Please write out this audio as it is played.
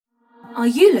Are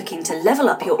you looking to level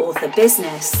up your author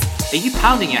business? Are you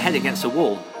pounding your head against a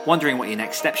wall, wondering what your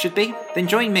next step should be? Then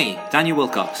join me, Daniel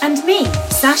Wilcox. And me,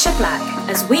 Sasha Black,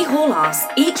 as we haul ass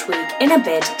each week in a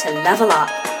bid to level up.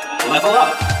 Level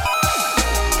up!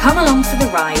 Come along for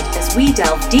the ride as we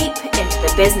delve deep into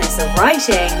the business of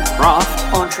writing,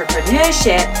 Craft,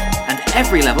 entrepreneurship, and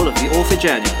every level of the author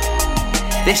journey.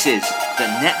 This is the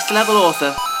Next Level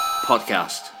Author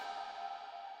Podcast.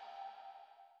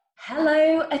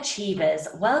 Hello, Achievers.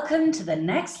 Welcome to the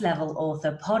Next Level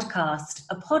Author Podcast,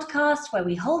 a podcast where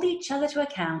we hold each other to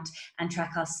account and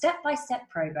track our step-by-step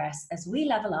progress as we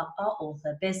level up our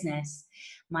author business.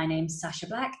 My name's Sasha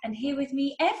Black, and here with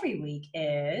me every week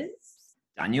is...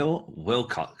 Daniel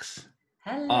Wilcox.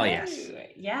 Hello. Oh, yes.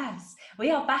 Yes. We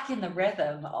are back in the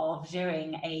rhythm of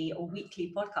doing a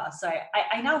weekly podcast. So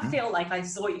I now feel like I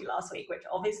saw you last week, which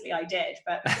obviously I did,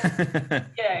 but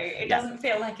it doesn't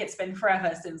feel like it's been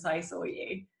forever since I saw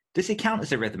you. Does it count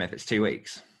as a rhythm if it's 2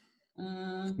 weeks?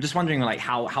 I'm just wondering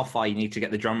how far you need to get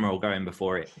the drum roll going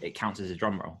before it counts as a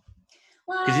drum roll.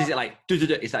 Because is it like,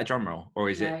 is that a drum roll?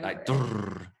 Or is it like,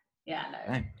 yeah,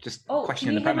 no. Just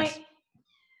questioning the premise.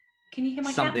 Can you hear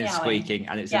my Something's cat squeaking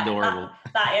and it's adorable.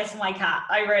 That is my cat.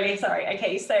 I'm really sorry.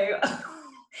 Okay, so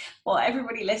well,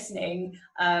 everybody listening,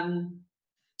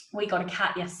 we got a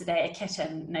cat yesterday, a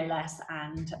kitten, no less,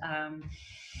 and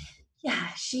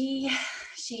she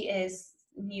is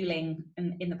mewling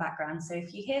in the background. So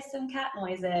if you hear some cat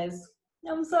noises,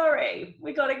 I'm sorry,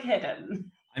 we got a kitten.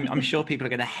 I'm sure people are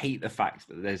going to hate the fact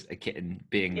that there's a kitten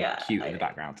being cute in the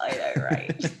background. I know,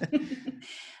 right?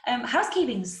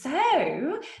 Housekeeping.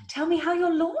 So tell me how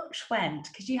your launch went,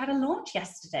 because you had a launch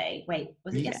yesterday. Wait,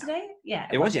 was it yesterday? Yeah.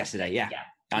 It was yesterday, yeah.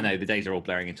 I know, the days are all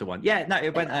blurring into one. Yeah, no,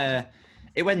 it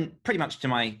went pretty much to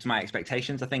my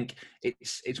expectations. I think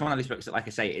it's one of those books that, like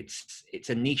I say, it's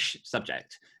a niche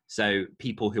subject. So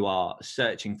people who are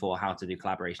searching for how to do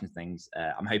collaboration things,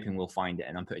 I'm hoping will find it,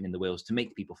 and I'm putting in the wheels to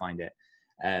make people find it.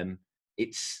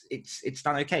 It's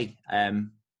done okay.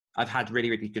 I've had really,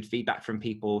 really good feedback from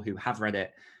people who have read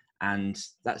it, and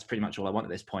that's pretty much all I want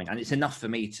at this point. And it's enough for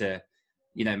me to,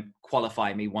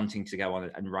 qualify me wanting to go on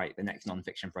and write the next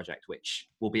non-fiction project, which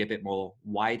will be a bit more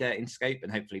wider in scope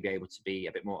and hopefully be able to be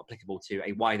a bit more applicable to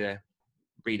a wider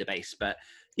reader base. But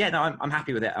yeah, no, I'm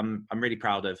happy with it. I'm really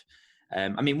proud of.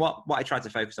 What I tried to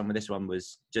focus on with this one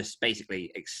was just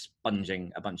basically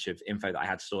expunging a bunch of info that I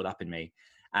had stored up in me,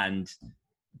 and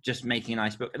just making a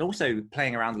nice book, and also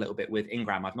playing around a little bit with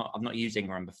Ingram. I've not used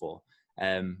Ingram before,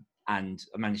 and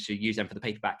I managed to use them for the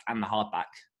paperback and the hardback.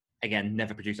 Again,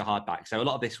 never produced a hardback, so a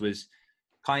lot of this was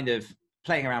kind of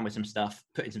playing around with some stuff,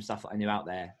 putting some stuff that I knew out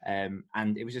there,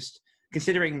 and it was just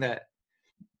considering that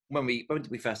when did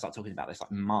we first start talking about this?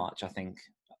 Like March, I think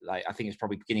it was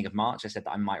probably beginning of March. I said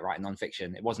that I might write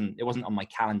non-fiction. It wasn't on my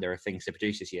calendar of things to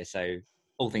produce this year. So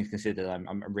all things considered,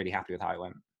 I'm really happy with how it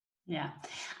went. Yeah.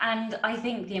 And I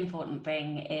think the important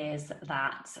thing is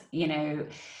that,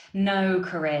 no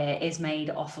career is made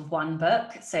off of one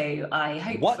book. So I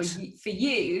hope for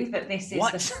you that this is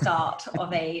the start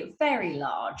of a very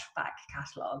large back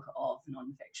catalogue of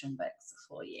non-fiction books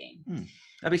for you.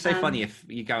 That'd be so funny if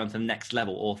you go on to the Next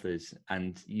Level Authors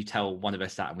and you tell one of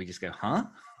us that and we just go, huh?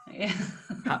 Yeah.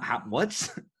 What?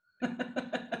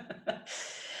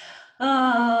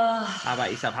 How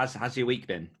about yourself? How's your week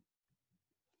been?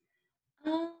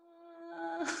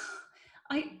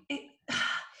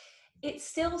 It's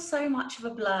still so much of a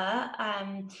blur.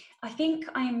 I think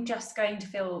I'm just going to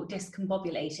feel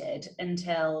discombobulated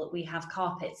until we have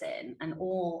carpets in and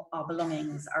all our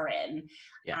belongings are in,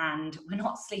 and we're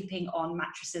not sleeping on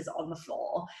mattresses on the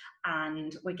floor,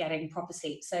 and we're getting proper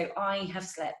sleep. So I have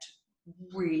slept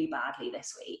really badly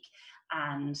this week,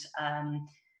 and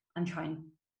I'm trying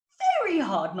very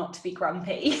hard not to be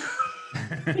grumpy.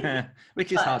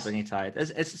 Which is hard when you're tired.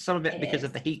 Is some of it because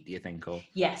of the heat, do you think? Or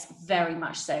yes, very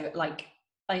much so. Like,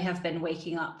 I have been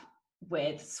waking up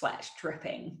with sweat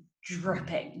dripping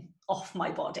off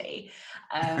my body,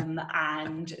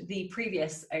 and the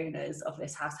previous owners of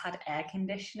this house had air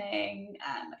conditioning,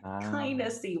 and I kind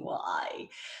of see why.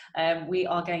 We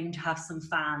are going to have some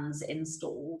fans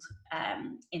installed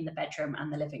in the bedroom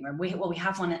and the living room. We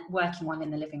have one working one in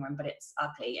the living room, but it's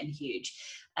ugly and huge.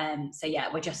 So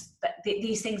yeah,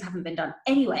 these things haven't been done.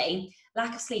 Anyway,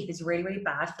 lack of sleep is really, really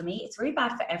bad for me. It's really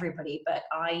bad for everybody, but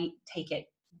I take it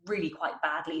really quite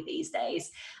badly these days.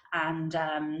 And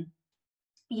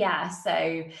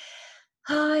so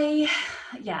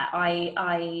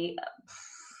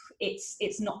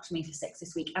it's knocked me for 6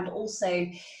 this week. And also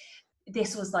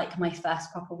this was like my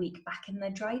first proper week back in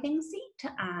the driving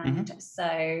seat. And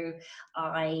so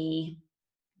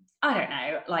I don't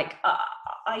know, like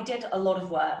I did a lot of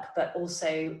work, but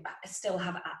also I still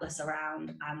have Atlas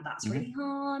around, and that's really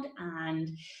hard.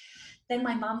 And then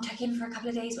my mum took in for a couple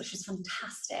of days, which was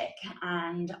fantastic.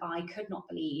 And I could not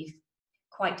believe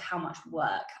quite how much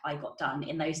work I got done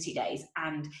in those 2 days.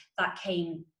 And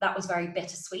that was very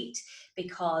bittersweet,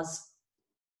 because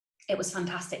it was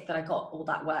fantastic that I got all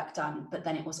that work done, but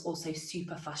then it was also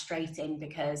super frustrating,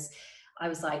 because I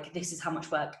was like, this is how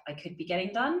much work I could be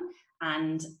getting done.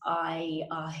 And I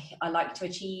like to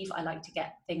achieve, I like to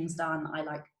get things done, I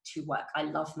like to work, I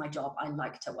love my job, I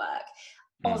like to work.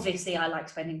 Obviously, I like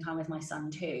spending time with my son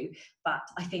too, but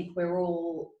I think we're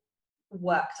all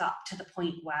worked up to the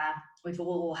point where we've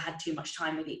all had too much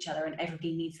time with each other, and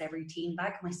everybody needs their routine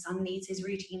back. My son needs his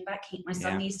routine back. My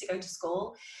son needs to go to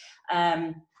school.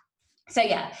 So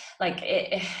yeah, like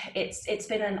it's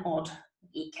been an odd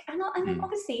week, and then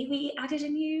obviously we added a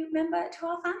new member to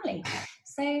our family.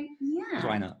 So yeah,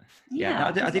 why not?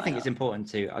 No, I do think it's important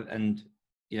to, and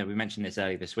you know, we mentioned this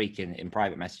earlier this week in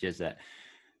private messages, that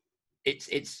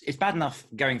it's bad enough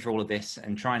going through all of this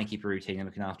and trying to keep a routine and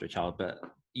looking after a child, but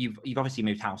you've obviously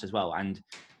moved house as well. And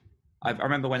I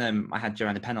remember when I had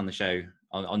Joanna Penn on the show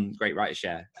on Great Writer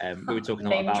Share, we were talking a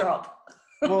lot about drop.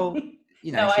 Well,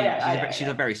 you know, no, she's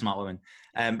a very smart woman,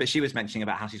 but she was mentioning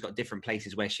about how she's got different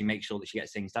places where she makes sure that she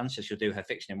gets things done. So she'll do her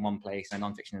fiction in one place and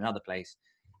non-fiction in another place.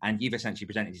 And you've essentially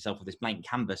presented yourself with this blank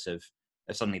canvas of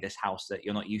suddenly this house that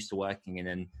you're not used to working in,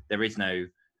 and there is no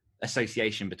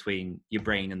association between your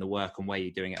brain and the work and where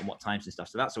you're doing it and what times and stuff.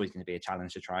 So that's always going to be a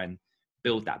challenge to try and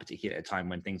build that particular time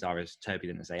when things are as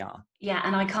turbulent as they are. Yeah,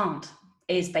 and I can't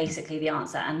is basically the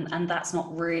answer, and that's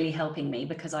not really helping me,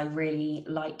 because I really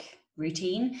like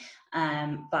routine,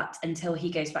 but until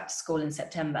he goes back to school in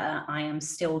September, I am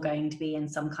still going to be in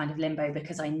some kind of limbo,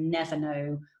 because I never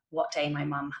know what day my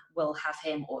mum will have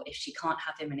him, or if she can't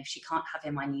have him. And if she can't have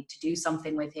him, I need to do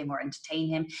something with him or entertain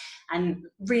him. And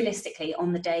realistically,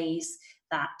 on the days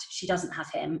that she doesn't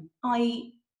have him, I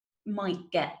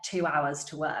might get 2 hours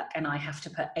to work, and I have to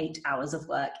put 8 hours of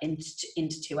work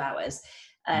into 2 hours.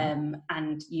 And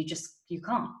you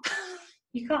can't.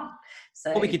 You can't.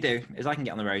 So what we could do is I can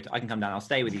get on the road, I can come down, I'll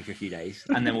stay with you for a few days,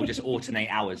 and then we'll just alternate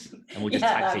hours, and we'll just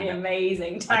tag team. That'd be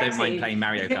amazing. I don't mind playing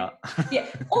Mario Kart. Yeah,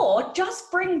 or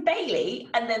just bring Bailey,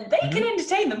 and then they can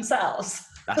entertain themselves.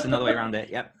 That's another way around it.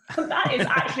 Yep. That is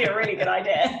actually a really good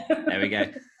idea. There we go.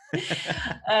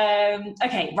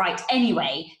 Okay, right.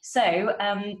 Anyway, so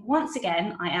once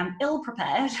again, I am ill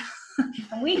prepared,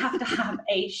 and we have to have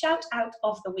a shout out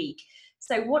of the week.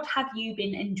 So what have you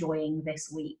been enjoying this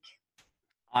week?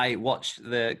 I watched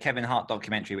the Kevin Hart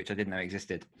documentary, which I didn't know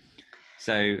existed.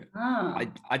 So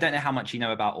I don't know how much you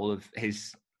know about all of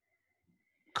his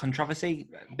controversy.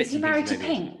 Is he married to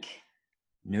Pink?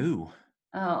 No.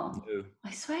 Oh, no.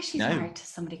 I swear she's married to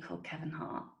somebody called Kevin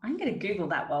Hart. I'm going to Google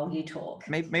that while you talk.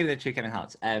 Maybe they're two Kevin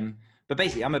Harts. But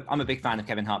basically, I'm a big fan of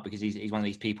Kevin Hart, because he's one of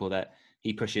these people that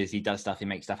he pushes, he does stuff, he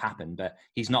makes stuff happen, but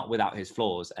he's not without his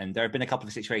flaws. And there have been a couple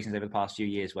of situations over the past few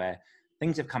years where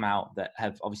things have come out that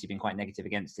have obviously been quite negative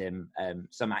against him.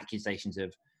 Some accusations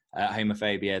of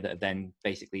homophobia that have then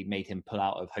basically made him pull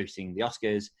out of hosting the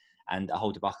Oscars, and a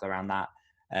whole debacle around that.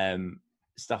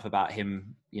 Stuff about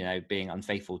him, you know, being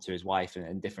unfaithful to his wife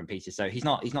and different pieces. So he's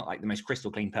not like the most crystal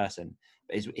clean person,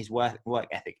 but his work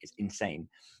ethic is insane.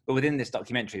 But within this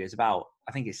documentary, there's about,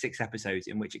 I think it's 6 episodes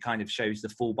in which it kind of shows the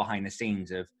full behind the scenes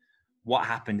of what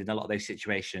happened in a lot of those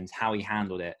situations, how he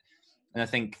handled it. And I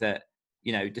think that,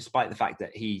 you know, despite the fact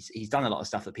that he's done a lot of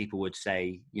stuff that people would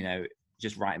say, you know,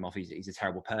 just write him off, he's a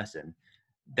terrible person.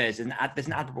 There's an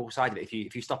admirable side of it.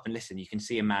 If you stop and listen, you can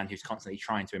see a man who's constantly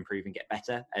trying to improve and get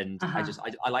better. And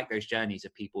I like those journeys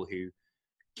of people who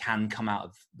can come out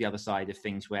of the other side of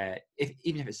things where,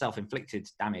 even if it's self-inflicted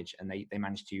damage, and they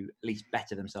manage to at least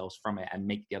better themselves from it and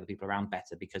make the other people around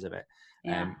better because of it.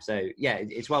 Yeah. So yeah,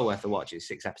 it's well worth a watch. It's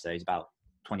 6 episodes, about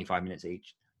 25 minutes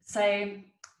each. So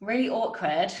really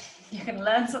awkward. You can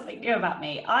learn something new about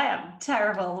me. I am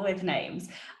terrible with names,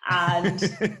 and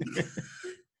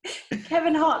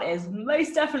Kevin Hart is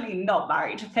most definitely not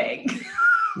married to Pink.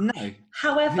 No.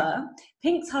 However,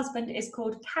 Pink's husband is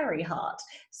called Carrie Hart.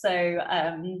 So,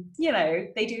 you know,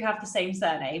 they do have the same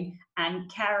surname.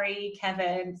 And Carrie,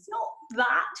 Kevin, it's not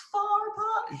that far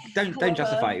apart. Don't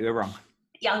justify it. You were wrong.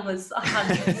 Yeah, I was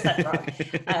 100%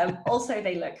 wrong. Also,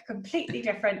 they look completely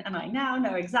different. And I now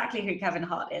know exactly who Kevin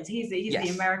Hart is. He's the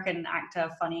American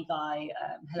actor, funny guy,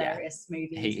 hilarious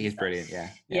movies. He is brilliant,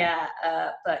 yeah.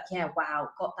 But yeah, wow,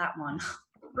 got that one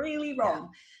really wrong.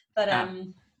 But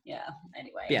yeah,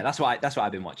 anyway. Yeah, that's what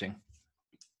I've been watching.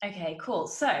 Okay, cool.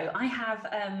 So I have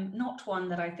not one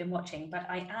that I've been watching, but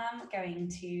I am going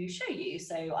to show you.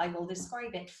 So I will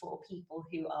describe it for people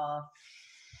who are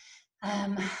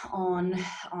on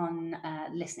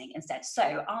listening instead.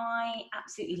 So I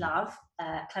absolutely love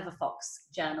Clever Fox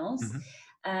journals.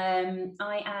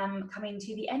 I am coming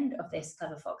to the end of this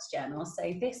Clever Fox journal.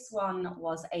 So this one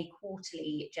was a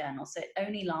quarterly journal, so it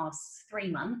only lasts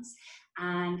 3 months,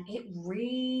 and it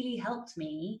really helped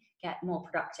me get more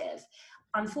productive.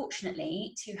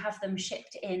 Unfortunately, to have them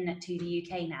shipped in to the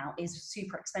UK now is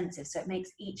super expensive, so it makes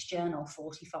each journal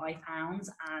 £45.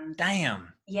 And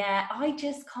damn, yeah, I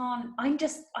just can't. I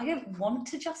don't want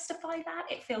to justify that.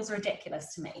 It feels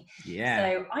ridiculous to me. Yeah.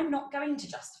 So I'm not going to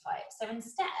justify it. So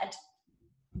instead,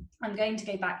 I'm going to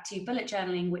go back to bullet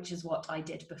journaling, which is what I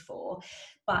did before,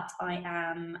 but I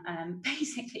am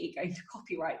basically going to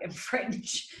copyright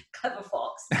infringe Clever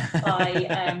Fox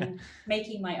by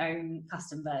making my own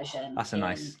custom version. That's a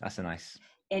nice.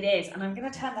 It is, and I'm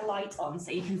going to turn the light on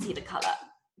so you can see the colour.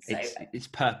 So, it's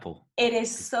purple. It is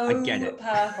so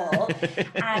purple.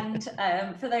 And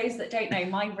for those that don't know,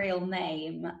 my real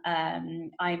name,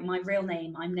 I'm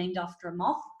named after a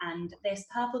moth, and this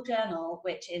purple journal,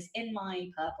 which is in my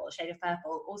shade of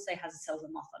purple, also has a silver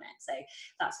moth on it. So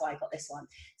that's why I got this one.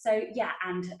 So yeah,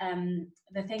 and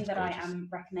the thing that I am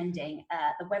recommending,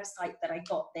 the website that I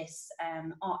got this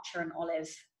Archer and Olive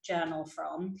journal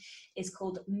from is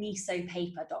called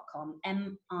misopaper.com,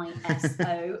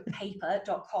 MISO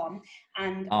paper.com.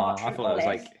 And Archer and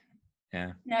Olive,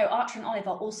 Archer and Olive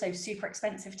are also super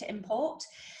expensive to import.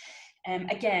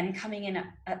 Again, coming in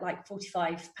at like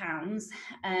 £45.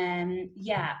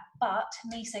 But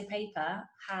Miso Paper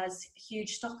has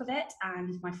huge stock of it,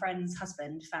 and my friend's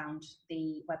husband found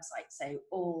the website. So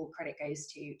all credit goes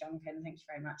to Duncan. Thank you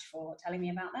very much for telling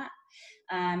me about that.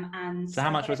 And so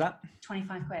how much was that?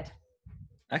 25 quid.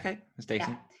 Okay, that's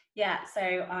decent. Yeah,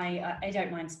 so I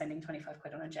don't mind spending 25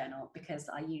 quid on a journal because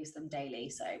I use them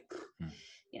daily. So,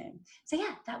 so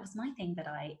yeah, that was my thing that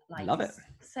I like. Love it.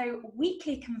 So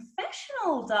weekly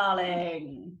confessional,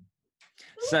 darling.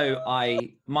 So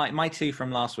my two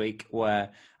from last week were,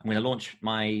 I'm going to launch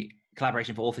my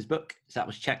collaboration for Author's book. So that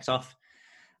was checked off.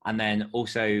 And then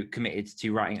also committed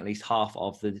to writing at least half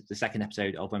of the second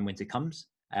episode of When Winter Comes.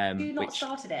 You not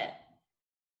started it?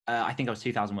 I think I was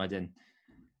 2,000 words in.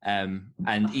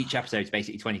 And each episode is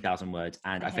basically 20,000 words,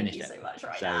 and I finished it. I hate you so much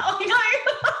right now. I know.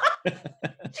 I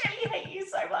really hate you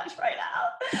so much right now.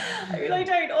 I mean, I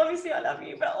don't. Obviously, I love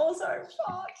you, but also,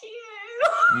 fuck you.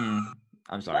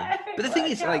 I'm sorry. But the thing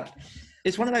is, like,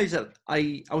 it's one of those that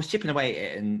I was chipping away at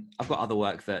it, and I've got other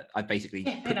work that I basically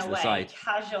put to the side.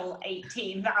 Casual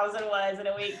 18,000 words in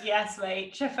a week. Yes,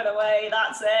 mate. Chipping away.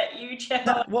 That's it. You chip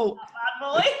away. Well, bad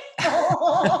boy.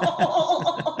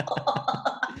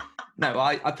 No,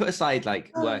 I put aside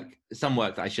like some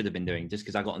work that I should have been doing just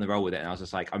because I got on the roll with it, and I was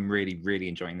just like, I'm really, really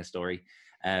enjoying the story.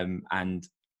 And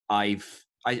I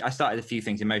started a few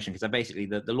things in motion because I basically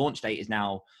the launch date is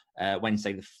now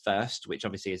Wednesday the 1st, which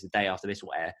obviously is the day after this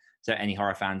will air. So any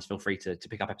horror fans, feel free to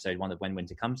pick up episode 1 of When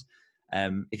Winter Comes.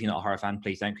 If you're not a horror fan,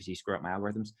 please don't, because you screw up my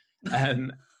algorithms.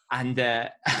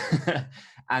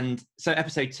 And so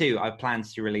episode 2 I planned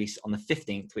to release on the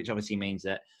 15th, which obviously means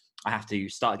that I have to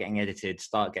start getting edited,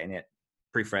 start getting it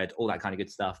proofread, all that kind of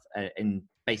good stuff, and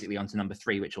basically onto number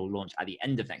 3, which will launch at the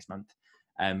end of next month,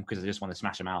 because I just want to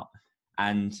smash them out.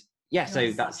 And yeah,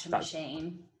 so that's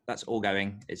all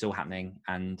going, it's all happening,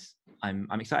 and I'm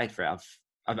excited for it.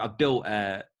 I've built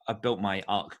my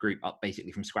ARC group up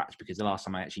basically from scratch, because the last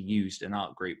time I actually used an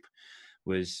ARC group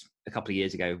was a couple of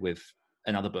years ago with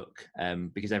another book,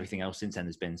 because everything else since then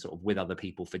has been sort of with other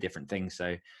people for different things.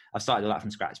 So I've started all that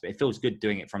from scratch, but it feels good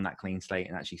doing it from that clean slate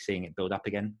and actually seeing it build up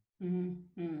again.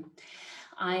 Mm-hmm.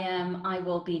 I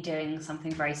will be doing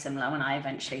something very similar when I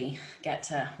eventually get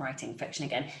to writing fiction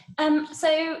again.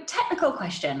 So technical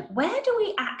question, where do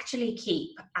we actually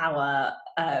keep our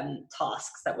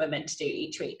tasks that we're meant to do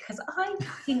each week? Because I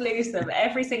fucking lose them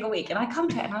every single week, and I come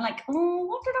to it and I'm like, oh,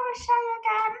 what did I say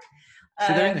again?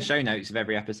 So they're in the show notes of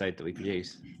every episode that we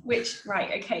produce.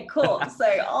 Right, okay, cool. So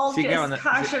I'll just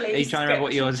casually. Are you trying to remember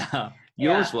what yours are?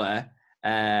 Yours were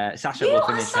Sasha will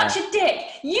finish. You are such a dick.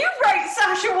 You wrote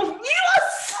Sasha will. You are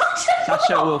such a.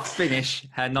 Sasha will finish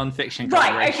her non-fiction.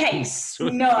 Right. Okay.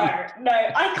 No.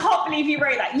 I can't believe you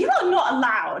wrote that. You are not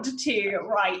allowed to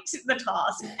write the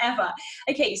task ever.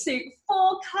 Okay. So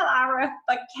for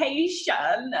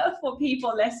clarification for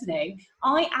people listening,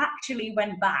 I actually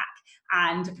went back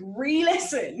and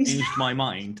re-listened. Changed my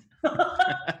mind. No.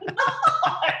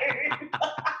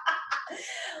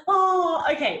 Oh,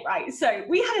 okay, right. So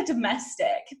we had a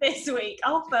domestic this week,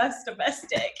 our first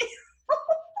domestic.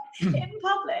 in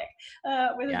public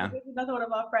with another one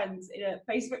of our friends in a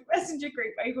Facebook Messenger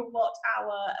group over what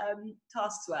our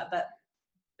tasks were, but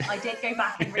I did go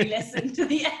back and re-listen to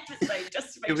the episode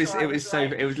just to make sure.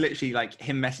 It was literally like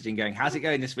him messaging, going, "How's it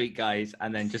going this week, guys?"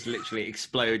 And then just literally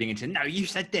exploding into, "No, you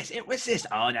said this. It was this.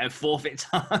 Oh no, forfeit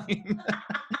time."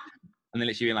 And then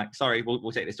literally being like, "Sorry,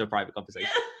 we'll take this to a private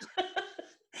conversation."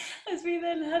 As we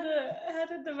then had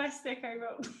a domestic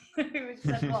over who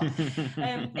said what.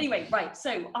 Anyway, right.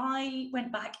 So I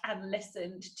went back and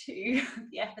listened to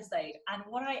the episode, and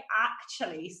what I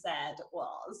actually said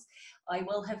was, I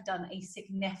will have done a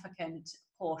significant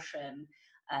portion,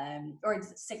 or a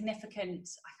significant.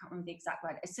 I can't remember the exact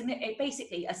word.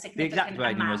 Basically, a significant. The exact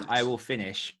wording was, "I will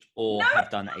finish or have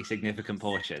done a significant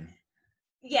portion."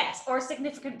 Yes, or a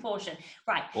significant portion.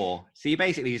 Right. So you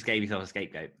basically just gave yourself a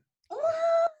scapegoat.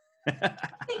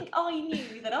 I think I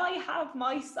knew that I have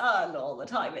my son all the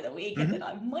time in the week, and that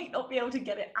I might not be able to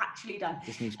get it actually done.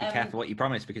 Just need to be careful what you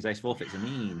promise, because those forfeits are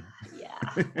mean. Yeah,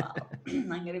 well,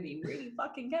 I'm going to be really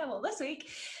fucking careful this week.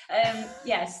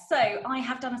 Yes, so I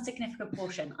have done a significant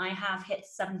portion. I have hit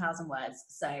 7,000 words,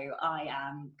 so I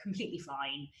am completely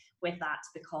fine with that,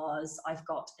 because I've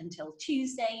got until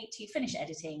Tuesday to finish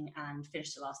editing and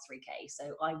finish the last 3K.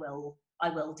 So I will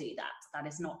do that. That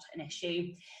is not an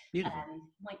issue.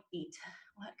 Might need to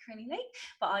work really late,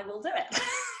 but I will do it.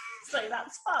 So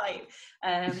that's fine.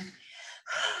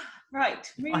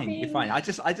 Right. You're fine. I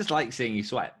just like seeing you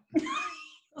sweat.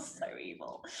 You're so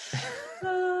evil.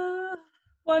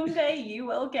 One day you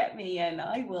will get me, and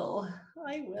I will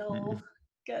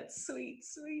get sweet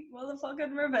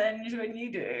motherfucking revenge when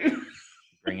you do.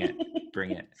 Bring it.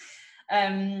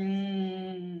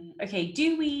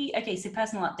 Okay, so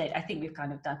personal update, I think we've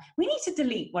kind of done. We need to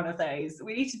delete one of those.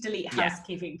 We need to delete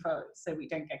housekeeping so we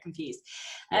don't get confused.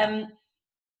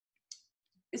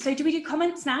 So do we do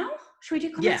comments now? Should we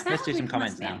do comments now? Let's do some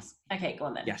comments now. Okay, go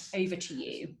on then. Yes. Over to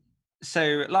you.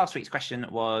 So last week's question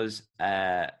was,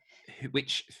 name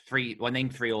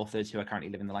 3 authors who are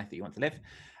currently living the life that you want to live.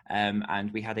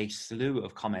 And we had a slew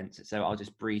of comments, so I'll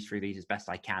just breeze through these as best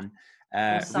I can.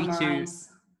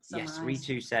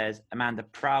 Ritu says Amanda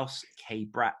Prowse, Kay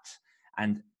Bratt,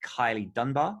 and Kylie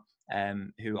Dunbar,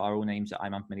 who are all names that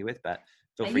I'm unfamiliar with, but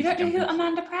feel free to jump in. You don't know who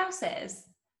Amanda Prowse is?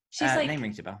 She's name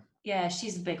rings a bell. Yeah,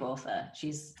 she's a big author.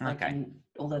 She's in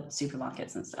all the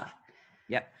supermarkets and stuff.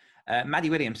 Yep. Maddie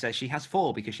Williams says she has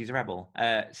 4 because she's a rebel.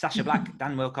 Sasha Black,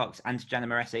 Dan Wilcox, and Jenna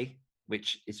Moretti,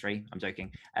 which is 3. I'm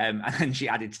joking. And then she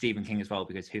added Stephen King as well,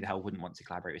 because who the hell wouldn't want to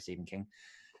collaborate with Stephen King?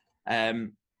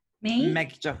 Me?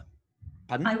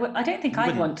 Pardon? I don't think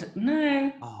I'd want to.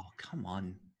 No. Oh, come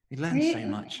on. You learn so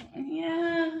much.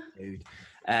 Yeah. Dude.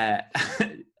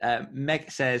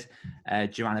 Meg says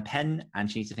Joanna Penn,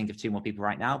 and she needs to think of 2 more people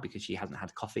right now because she hasn't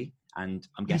had coffee, and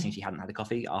I'm guessing she hadn't had a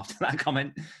coffee after that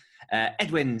comment.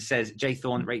 Edwin says Jay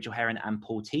Thorne, Rachel Herron, and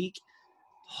Paul Teague.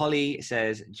 Holly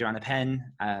says Joanna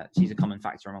Penn. She's a common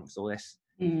factor amongst all this.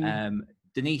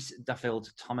 Denise Duffield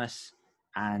Thomas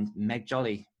and Meg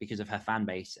Jolly, because of her fan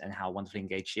base and how wonderfully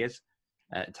engaged she is.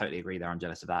 Totally agree there. I'm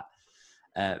jealous of that.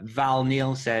 Val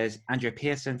Neal says Andrea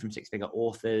Pearson from Six Figure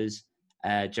Authors,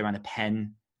 Joanna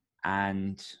Penn,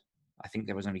 and I think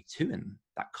there was only 2 in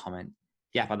that comment.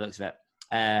 Yeah, by the looks of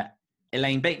it.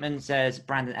 Elaine Bateman says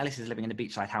Brandon Ellis is living in a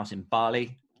beachside house in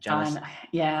Bali. Jealous.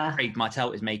 Craig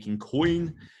Martell is making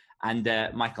coin, and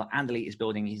Michael Anderley is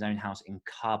building his own house in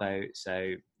Cabo.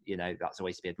 So, that's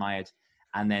always to be admired.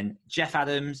 And then Jeff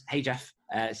Adams, hey Jeff,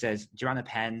 says Joanna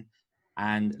Penn,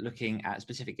 and looking at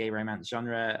specific gay romance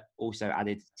genre, also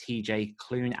added TJ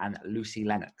Clune and Lucy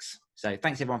Lennox. So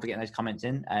thanks everyone for getting those comments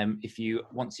in. If you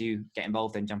want to get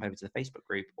involved, then jump over to the Facebook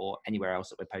group or anywhere else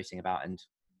that we're posting about and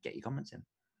get your comments in.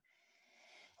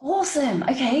 Awesome.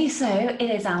 Okay, so it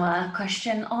is our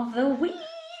question of the week.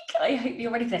 I hope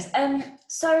you're ready for this.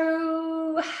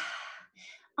 So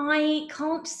I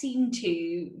can't seem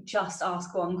to just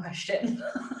ask one question.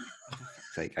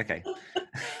 Okay.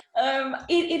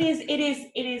 It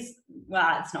is.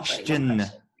 Well, it's not really one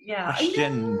question. Yeah,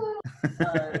 question.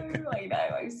 I know.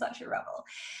 I'm such a rebel.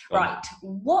 Right.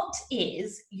 What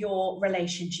is your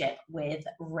relationship with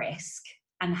risk,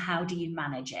 and how do you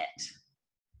manage it?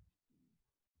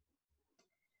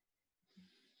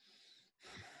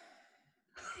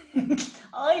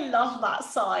 I love that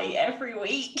sigh every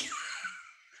week.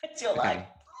 You're like,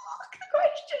 fuck the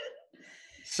question.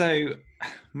 So,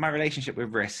 my relationship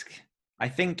with risk, I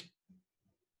think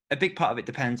a big part of it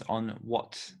depends on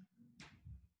what.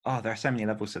 Oh, there are so many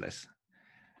levels to this,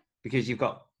 because you've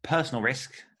got personal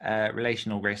risk,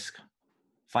 relational risk,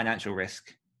 financial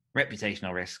risk,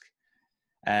 reputational risk.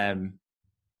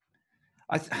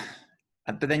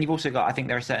 But then you've also got, I think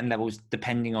there are certain levels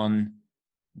depending on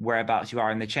whereabouts you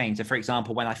are in the chain. So for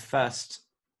example, when I first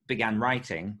began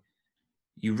writing,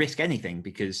 you risk anything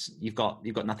because you've got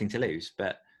nothing to lose.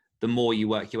 But the more you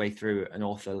work your way through an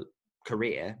author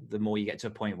career, the more you get to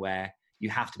a point where you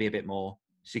have to be a bit more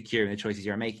secure in the choices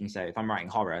you're making. So if I'm writing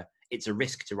horror, it's a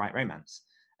risk to write romance.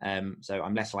 So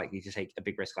I'm less likely to take a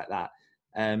big risk like that.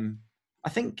 I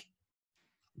think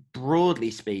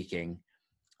broadly speaking,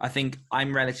 I think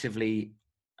I'm relatively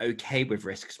okay with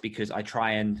risks because I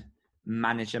try and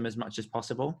manage them as much as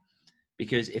possible.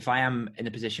 Because if I am in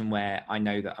a position where I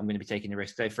know that I'm going to be taking a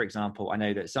risk, so for example, I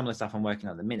know that some of the stuff I'm working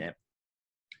on at the minute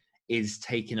is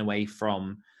taken away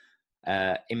from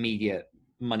immediate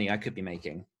money I could be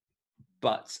making,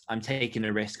 but I'm taking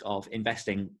a risk of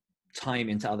investing time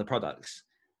into other products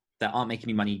that aren't making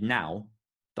me money now,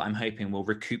 that I'm hoping will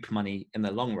recoup money in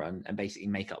the long run and basically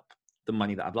make up the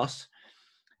money that I've lost.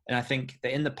 And I think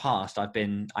that in the past, I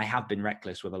have been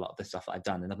reckless with a lot of the stuff that I've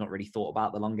done, and I've not really thought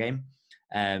about the long game.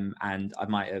 And I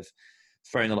might have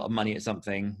thrown a lot of money at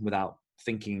something without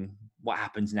thinking what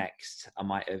happens next. I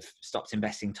might have stopped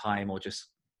investing time or just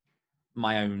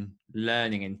my own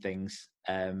learning in things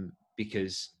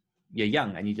because you're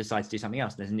young and you decide to do something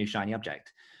else. And there's a new shiny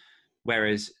object.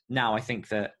 Whereas now I think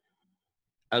that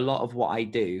a lot of what I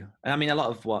do, and I mean a lot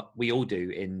of what we all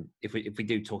do if we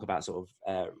do talk about sort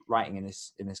of writing in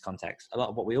this context, a lot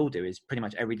of what we all do is pretty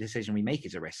much every decision we make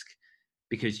is a risk,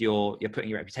 because you're putting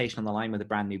your reputation on the line with a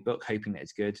brand new book, hoping that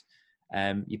it's good.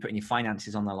 You're putting your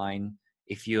finances on the line.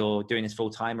 If you're doing this full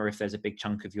time, or if there's a big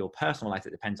chunk of your personal life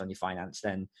that depends on your finance,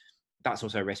 then that's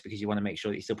also a risk, because you want to make sure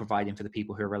that you're still providing for the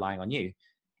people who are relying on you.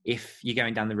 If you're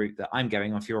going down the route that I'm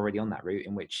going, or if you're already on that route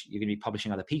in which you're going to be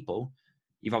publishing other people,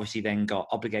 you've obviously then got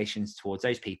obligations towards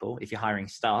those people. If you're hiring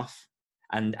staff,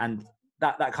 and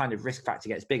that kind of risk factor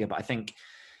gets bigger. But I think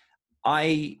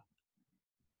I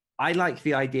like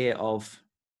the idea of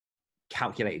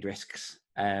calculated risks.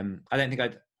 I don't think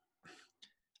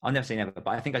I'll never say never,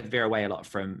 but I think I'd veer away a lot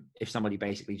from if somebody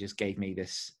basically just gave me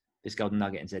this golden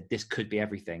nugget and said, this could be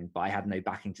everything, but I had no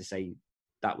backing to say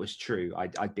that was true.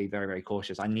 I'd be very, very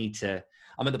cautious. I'm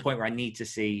at the point where I need to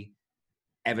see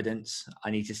evidence. I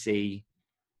need to see,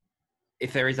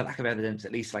 if there is a lack of evidence,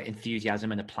 at least like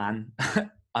enthusiasm and a plan.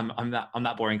 I'm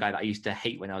that boring guy that I used to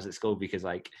hate when I was at school, because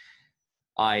like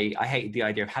I hated the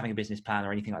idea of having a business plan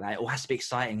or anything like that. It all has to be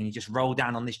exciting and you just roll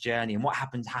down on this journey and what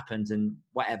happens and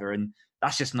whatever. And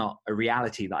that's just not a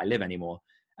reality that I live anymore.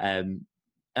 And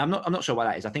I'm not sure why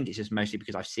that is. I think it's just mostly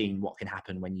because I've seen what can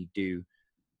happen when you do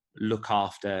look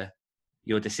after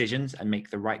your decisions and make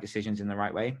the right decisions in the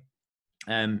right way.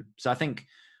 So I think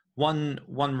one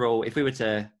rule, if we were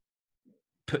to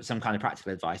put some kind of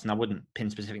practical advice, and I wouldn't pin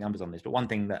specific numbers on this, but one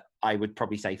thing that I would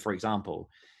probably say, for example,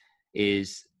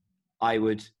 is I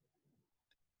would,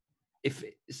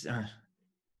 I'm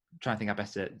trying to think how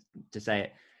best to say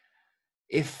it.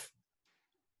 If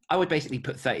I would basically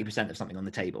put 30% of something on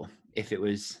the table, if it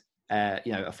was, a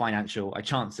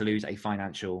chance to lose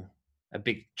a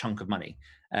big chunk of money,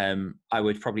 I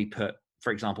would probably put,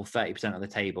 for example, 30% on the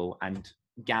table and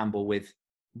gamble with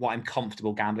what I'm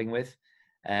comfortable gambling with.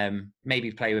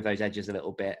 Maybe play with those edges a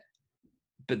little bit,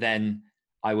 but then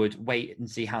I would wait and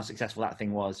see how successful that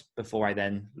thing was before I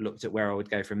then looked at where I would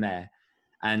go from there.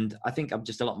 And I think I'm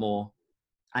just a lot more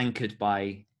anchored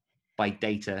by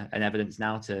data and evidence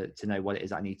now to know what it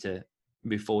is I need to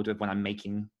move forward with when I'm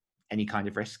making any kind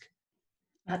of risk.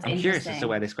 I'm curious as to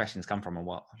where this question's come from and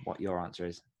what your answer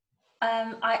is.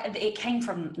 It came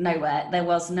from nowhere. There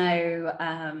was no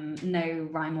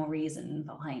rhyme or reason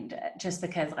behind it, just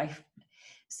because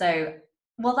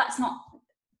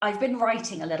I've been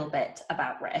writing a little bit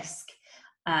about risk,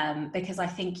 because I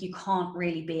think you can't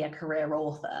really be a career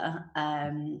author,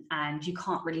 and you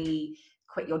can't really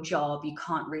quit your job. You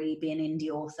can't really be an indie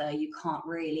author. You can't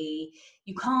really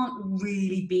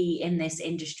be in this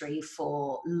industry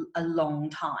for a long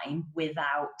time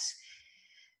without,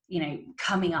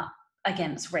 coming up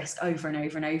against risk over and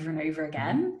over and over and over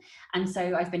again. And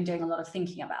so I've been doing a lot of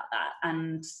thinking about that,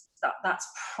 and that's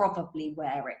probably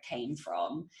where it came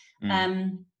from.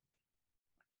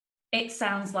 It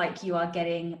sounds like you are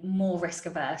getting more risk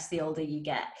averse the older you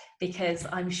get, because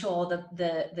I'm sure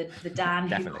the Dan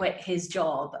who quit his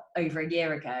job over a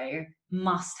year ago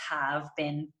must have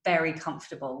been very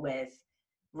comfortable with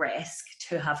risk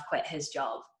to have quit his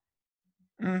job.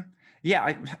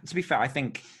 Yeah, to be fair, I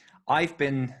think I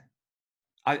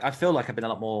feel like I've been a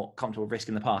lot more comfortable with risk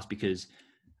in the past, because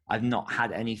I've not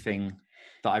had anything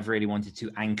that I've really wanted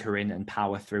to anchor in and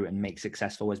power through and make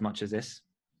successful as much as this.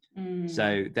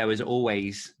 So there was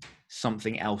always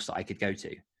something else that I could go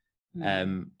to.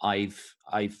 I've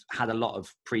had a lot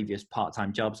of previous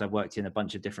part-time jobs. I've worked in a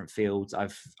bunch of different fields.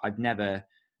 I've never,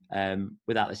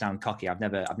 without the sound cocky, I've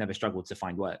never struggled to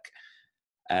find work.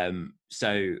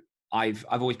 So I've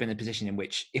always been in a position in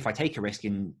which if I take a risk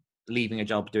in leaving a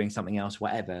job, doing something else,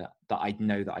 whatever, that I'd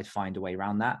know that I'd find a way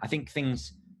around that. I think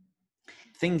things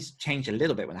changed a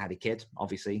little bit when I had a kid,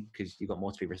 obviously, because you've got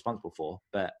more to be responsible for.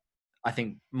 But I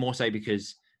think more so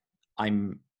because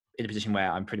I'm in a position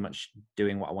where I'm pretty much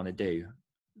doing what I want to do,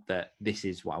 that this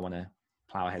is what I want to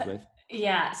plow ahead with.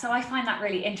 Yeah, so I find that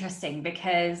really interesting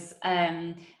because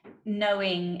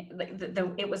knowing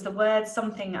it was the words,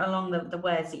 something along the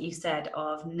words that you said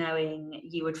of knowing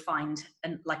you would find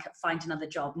another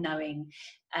job, knowing,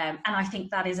 and I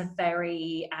think that is a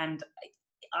very, and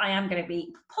I am going to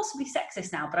be possibly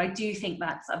sexist now, but I do think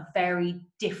that's a very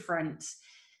different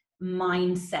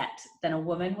mindset than a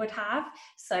woman would have.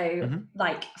 So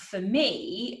like for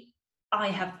me, I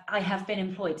have been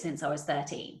employed since I was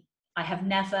 13. I have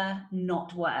never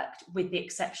not worked, with the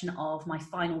exception of my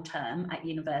final term at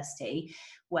university,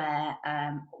 where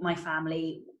my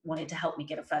family wanted to help me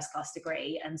get a first class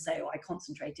degree, and so I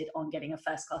concentrated on getting a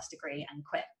first class degree and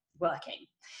quit working.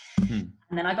 And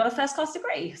then I got a first class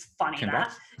degree. It's funny.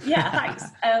 Congrats. That. Yeah, thanks.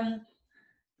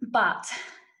 But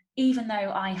even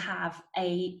though I have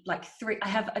I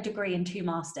have a degree and 2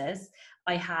 masters,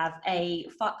 I have a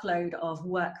fuckload of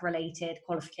work-related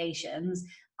qualifications,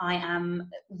 I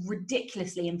am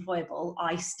ridiculously employable,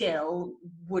 I still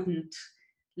wouldn't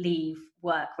leave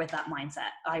work with that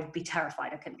mindset. I'd be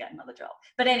terrified I couldn't get another job.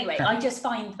 But anyway, I just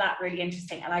find that really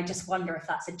interesting. And I just wonder if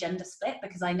that's a gender split,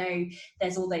 because I know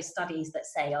there's all those studies that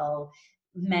say, oh,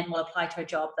 men will apply to a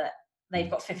job that they've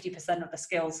got 50% of the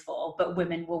skills for, but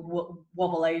women will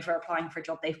wobble over applying for a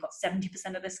job they've got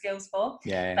 70% of the skills for.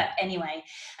 Yeah. But anyway,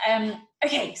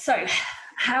 okay, so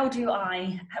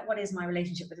what is my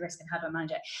relationship with risk and how do I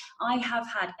manage it? I have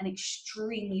had an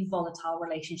extremely volatile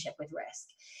relationship with risk.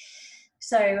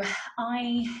 So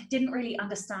I didn't really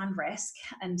understand risk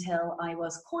until I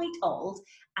was quite old.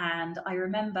 And I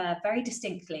remember very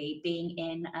distinctly being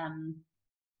in,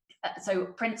 so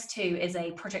Prince 2 is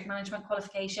a project management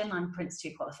qualification. I'm Prince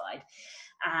 2 qualified.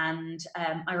 And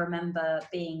I remember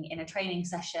being in a training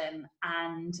session,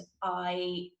 and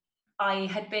I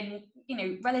had been,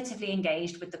 relatively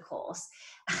engaged with the course.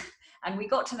 And we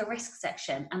got to the risk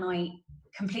section, and I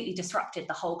completely disrupted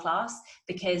the whole class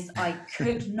because I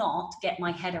could not get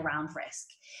my head around risk.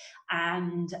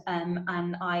 And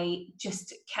I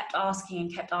just kept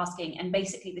asking, and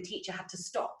basically the teacher had to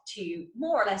stop to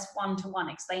more or less one-to-one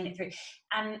explain it through.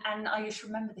 And I just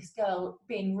remember this girl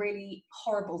being really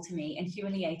horrible to me and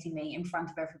humiliating me in front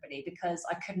of everybody because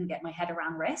I couldn't get my head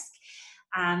around risk.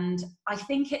 And I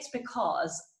think it's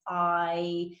because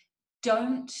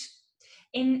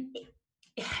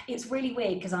it's really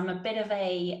weird because I'm a bit of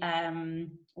a,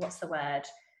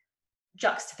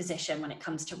 juxtaposition when it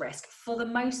comes to risk. For the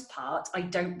most part, I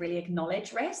don't really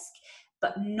acknowledge risk,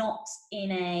 but not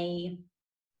in a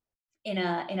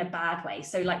bad way.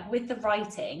 So like with the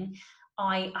writing,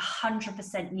 I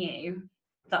 100% knew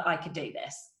that I could do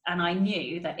this. And I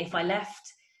knew that if I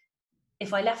left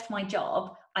my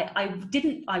job,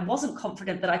 I wasn't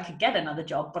confident that I could get another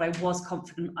job, but I was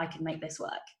confident I could make this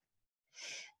work.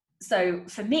 So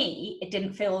for me, it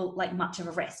didn't feel like much of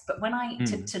a risk, but when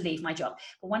to leave my job,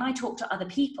 but when I talk to other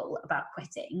people about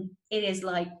quitting, it is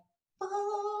like,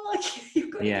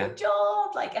 you've got a good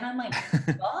job. Like, and I'm like,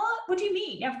 what do you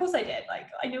mean? Yeah, of course I did. Like,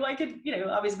 I knew I could,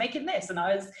 I was making this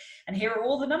and here are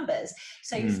all the numbers.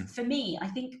 So for me, I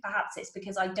think perhaps it's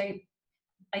because I don't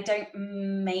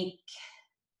make,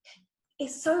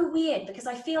 it's so weird because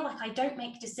I feel like I don't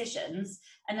make decisions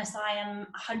unless I am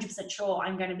 100% sure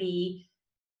I'm going to be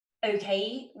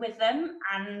okay with them,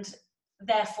 and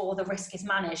therefore the risk is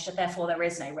managed, and therefore there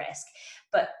is no risk.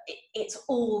 But it's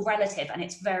all relative, and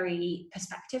it's very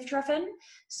perspective driven.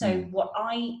 So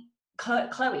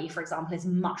Chloe, for example, is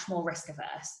much more risk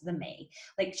averse than me.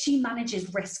 Like, she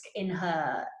manages risk in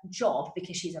her job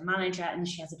because she's a manager and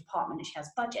she has a department and she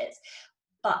has budgets.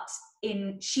 But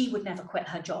she would never quit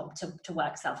her job to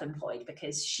work self-employed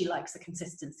because she likes the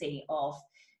consistency of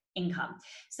income.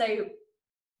 So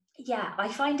yeah, I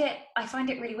find it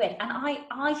really weird, and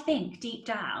I think deep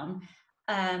down,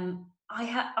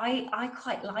 I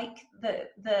quite like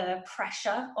the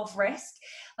pressure of risk.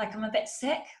 Like, I'm a bit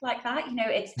sick like that,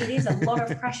 it is a lot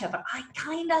of pressure, but I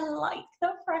kind of like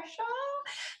the pressure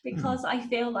because I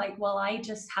feel like, well, I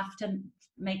just have to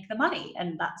make the money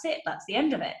and that's it, that's the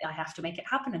end of it. I have to make it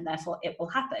happen, and therefore it will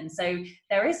happen. So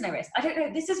there is no risk. I don't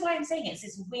know, this is why I'm saying it's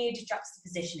this weird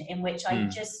juxtaposition in which I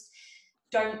just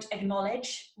don't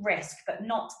acknowledge risk, but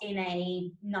not in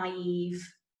a naive,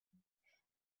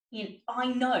 I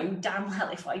know damn well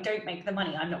if I don't make the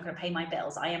money, I'm not going to pay my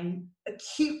bills. I am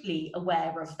acutely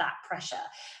aware of that pressure,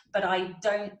 but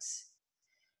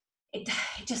it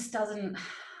just doesn't,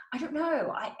 I don't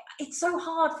know. It's so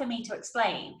hard for me to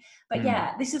explain, but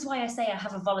yeah, this is why I say I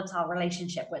have a volatile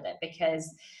relationship with it,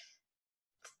 because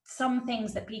some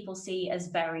things that people see as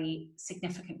very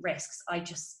significant risks, I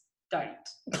just don't.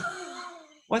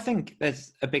 Well, I think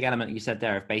there's a big element you said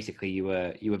there of basically you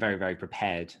were very, very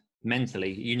prepared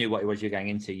mentally. You knew what it was you're going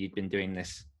into. You'd been doing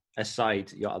this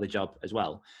aside your other job as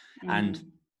well. And,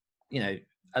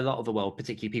 a lot of the world,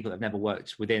 particularly people that have never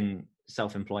worked within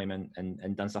self-employment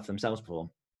and done stuff themselves before,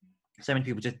 so many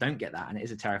people just don't get that. And it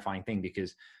is a terrifying thing,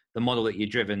 because the model that you're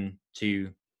driven to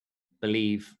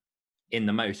believe in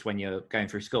the most when you're going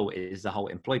through school is the whole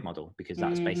employed model, because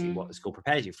that's basically what the school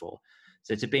prepares you for.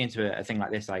 So to be into a thing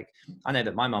like this, like, I know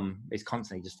that my mum is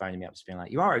constantly just phoning me up, just being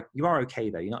like, you are okay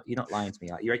though. You're not lying to me.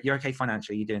 Like, you're okay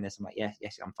financially. You're doing this. I'm like,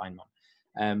 yes, I'm fine, Mum.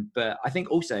 But I think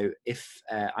also, if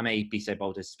I may be so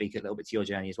bold as to speak a little bit to your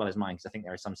journey as well as mine, because I think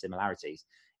there are some similarities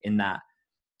in that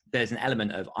there's an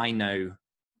element of, I know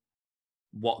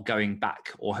what going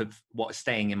back or what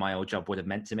staying in my old job would have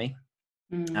meant to me.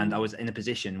 And I was in a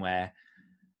position where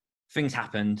things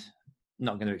happened.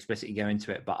 Not going to explicitly go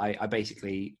into it, but I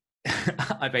basically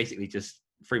just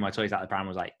threw my toys out of the pram and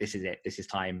was like, this is it. This is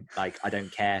time. Like, I don't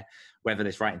care whether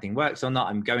this writing thing works or not.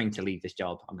 I'm going to leave this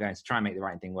job. I'm going to try and make the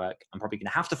writing thing work. I'm probably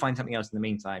going to have to find something else in the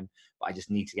meantime, but I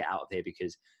just need to get out of here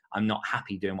because I'm not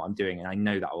happy doing what I'm doing. And I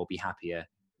know that I will be happier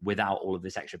without all of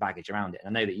this extra baggage around it.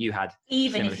 And I know that you had,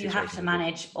 even if you have to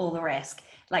manage all the risk,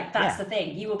 like that's the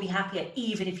thing, you will be happier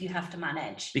even if you have to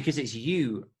manage, because it's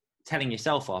you telling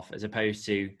yourself off, as opposed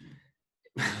to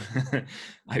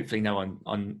hopefully no one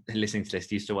on listening to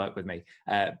this used to work with me,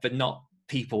 but not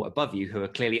people above you who are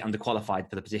clearly underqualified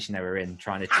for the position they were in,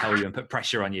 trying to tell you and put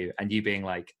pressure on you, and you being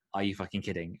like, are you fucking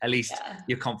kidding? At least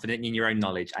you're confident in your own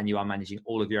knowledge and you are managing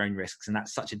all of your own risks, and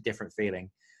that's such a different feeling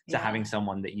to having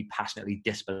someone that you passionately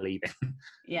disbelieve in.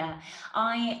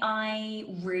 I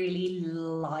really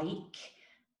like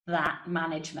that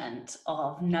management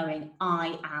of knowing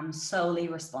I am solely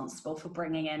responsible for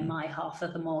bringing in my half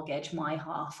of the mortgage, my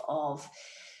half of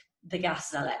the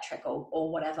gas and electric,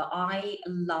 or whatever. I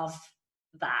love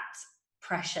that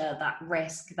pressure, that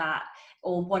risk, that,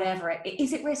 or whatever.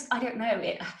 Is it risk? I don't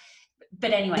know.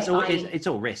 But anyway, it's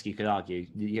all risk. You could argue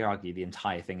the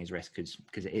entire thing is risk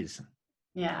because it is.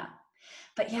 Yeah.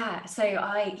 But so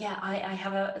I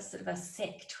have a sort of a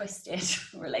sick, twisted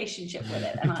relationship with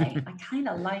it, and I kind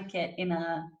of like it in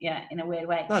a weird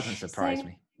way. Doesn't surprise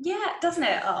me. Yeah, doesn't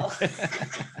it? Oh,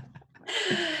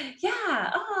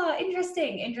 yeah. Oh,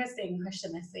 interesting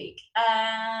question this week.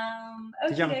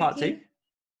 Did you have a part two?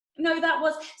 No,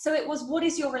 it was what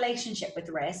is your relationship with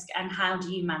risk and how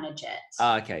do you manage it?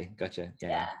 Oh, okay, gotcha.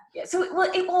 Yeah. So it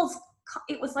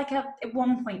was like a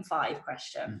 1.5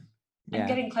 question. I'm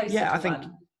getting closer. Yeah, I think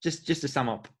just to sum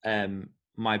up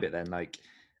my bit then, like,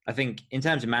 I think in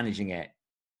terms of managing it,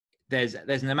 there's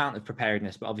an amount of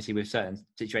preparedness, but obviously with certain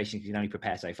situations you can only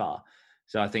prepare so far.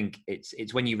 So I think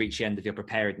it's when you reach the end of your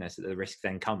preparedness that the risk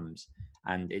then comes,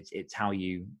 and it's how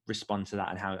you respond to that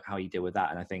and how you deal with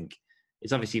that. And I think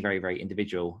it's obviously very, very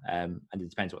individual, and it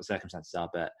depends what the circumstances are.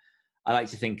 But I like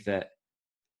to think that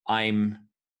I'm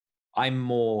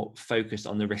more focused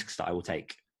on the risks that I will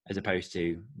take, as opposed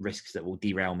to risks that will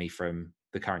derail me from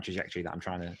the current trajectory that I'm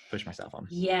trying to push myself on.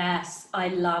 Yes, I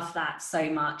love that so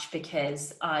much,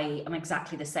 because I am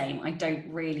exactly the same. I don't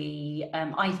really,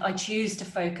 I choose to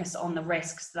focus on the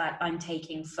risks that I'm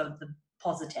taking for the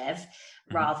positive,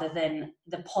 rather than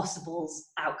the possible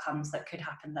outcomes that could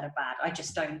happen that are bad.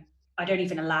 I don't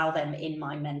even allow them in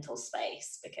my mental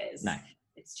space, because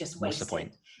it's just wasted. What's the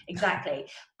point? Exactly.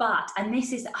 And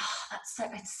this is,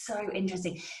 it's so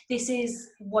interesting. This is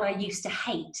what I used to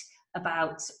hate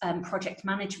about project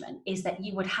management, is that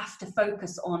you would have to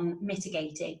focus on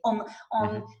mitigating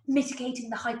mitigating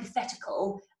the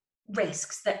hypothetical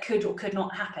risks that could or could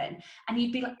not happen. And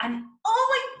you'd be like, and oh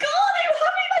my God, I'm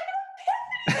having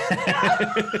like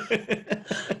an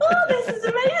epiphany. Oh, this is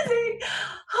amazing.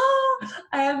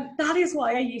 That is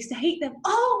why I used to hate them.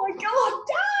 Oh my God,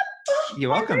 Dad!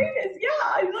 You're welcome.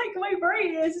 My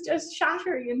brain is just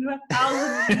shattering into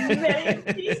 1,000 million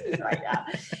pieces right now.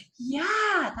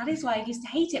 Yeah, that is why I used to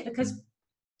hate it, because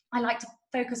I like to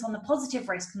focus on the positive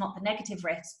risk, not the negative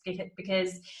risk,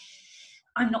 because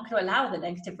I'm not going to allow the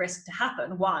negative risk to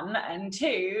happen, one, and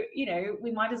two,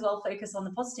 we might as well focus on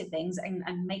the positive things and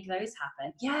make those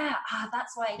happen. Yeah,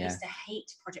 that's why I used to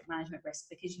hate project management risk,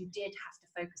 because you did have to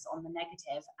focus on the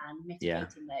negative and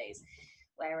mitigating those,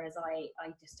 whereas I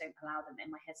just don't allow them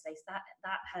in my headspace. That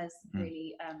has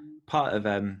really part of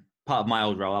my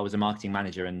old role. I was a marketing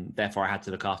manager, and therefore I had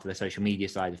to look after the social media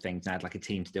side of things, and I had like a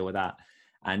team to deal with that.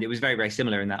 And it was very, very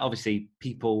similar in that obviously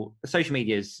social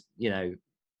media is,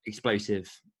 explosive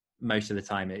most of the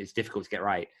time. It's difficult to get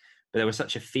right, but there was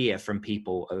such a fear from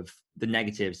people of the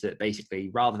negatives that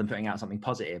basically, rather than putting out something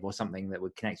positive or something that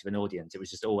would connect with an audience, it was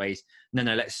just always no,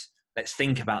 let's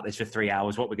think about this for 3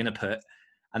 hours, what we're going to put,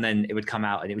 and then it would come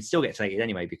out and it would still get deleted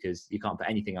anyway, because you can't put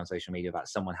anything on social media about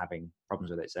someone having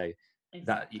problems with it. So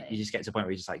that you just get to a point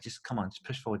where you're just like, just come on, just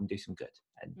push forward and do some good.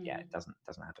 And it doesn't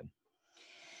happen.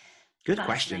 Good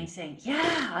question.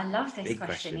 Yeah, I love this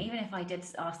question, even if I did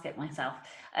ask it myself.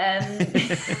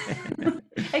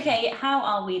 Okay, how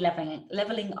are we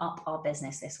leveling up our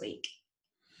business this week?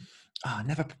 Oh, I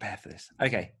never prepared for this.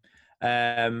 Okay.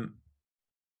 Well,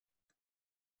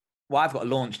 I've got a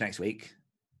launch next week.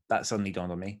 That suddenly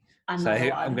dawned on me. I'm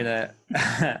gonna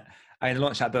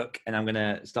launch that book, and I'm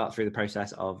gonna start through the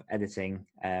process of editing.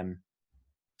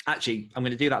 Actually, I'm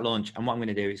gonna do that launch, and what I'm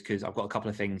gonna do is, because I've got a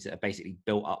couple of things that are basically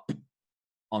built up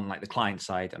on like the client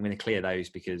side, I'm going to clear those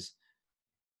because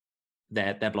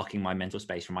they're blocking my mental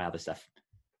space from my other stuff,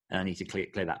 and I need to clear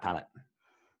that palette.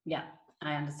 Yeah,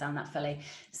 I understand that fully.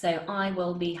 So I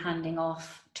will be handing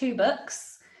off 2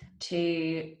 books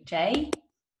to Jay.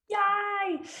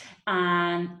 Yay!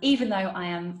 And even though I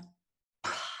am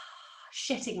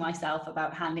shitting myself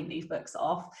about handing these books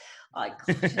off,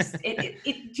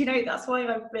 that's why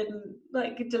I've been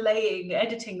like delaying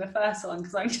editing the first one,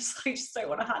 because I just don't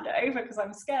want to hand it over because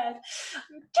I'm scared.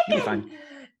 You'll be fine.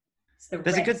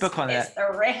 There's a good book on it. It's the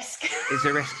risk. It's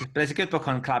a risk, but there's a good book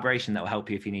on collaboration that will help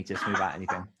you if you need to smooth out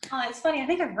anything. Oh, it's funny. I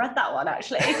think I've read that one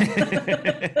actually.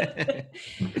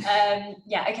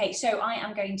 Okay. So I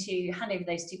am going to hand over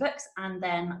those 2 books, and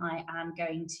then I am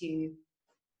going to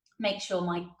make sure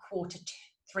my quarter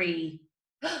 3.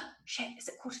 Shit, is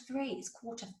it quarter 3? It's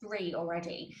quarter 3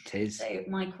 already. It is. So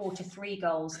my quarter 3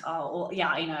 goals are all,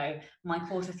 I know. My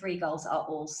quarter 3 goals are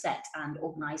all set and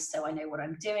organised, so I know what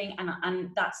I'm doing. And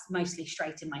that's mostly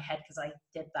straight in my head, because I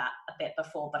did that a bit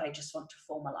before, but I just want to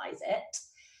formalise it.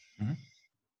 Mm-hmm.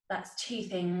 That's 2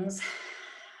 things.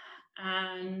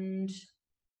 And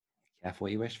careful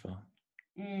what you wish for.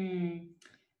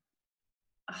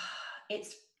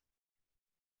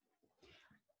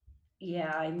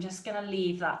 I'm just going to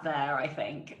leave that there, I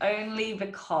think, only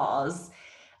because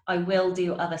I will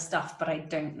do other stuff, but I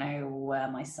don't know where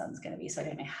my son's going to be, so I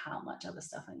don't know how much other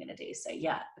stuff I'm going to do. So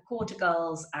the quarter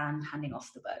goals and handing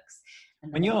off the books.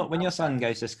 And when your son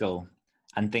goes to school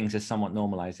and things are somewhat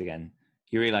normalized again,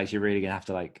 you realize you're really going to have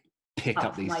to like pick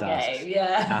up these tasks. Game,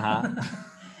 yeah.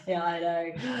 Yeah, I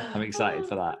know. I'm excited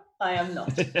for that. I am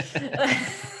not.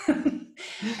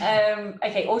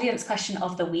 Okay, audience question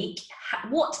of the week.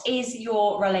 What is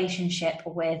your relationship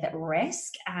with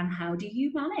risk, and how do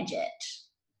you manage it?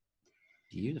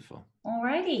 Beautiful.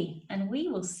 Alrighty, and we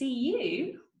will see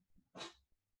you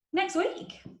next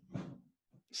week.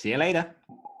 See you later.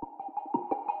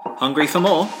 Hungry for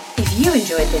more? If you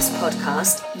enjoyed this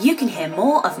podcast, you can hear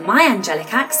more of my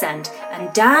angelic accent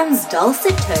and Dan's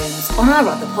dulcet tones on our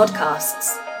other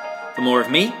podcasts. For more of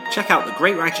me, check out the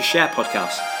Great Writers Share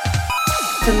podcast.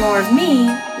 For more of me,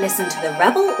 listen to the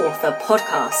Rebel Author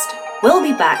podcast. We'll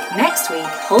be back next week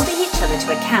holding each other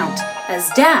to account as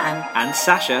Dan and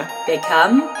Sasha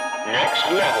become next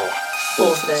level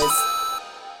authors.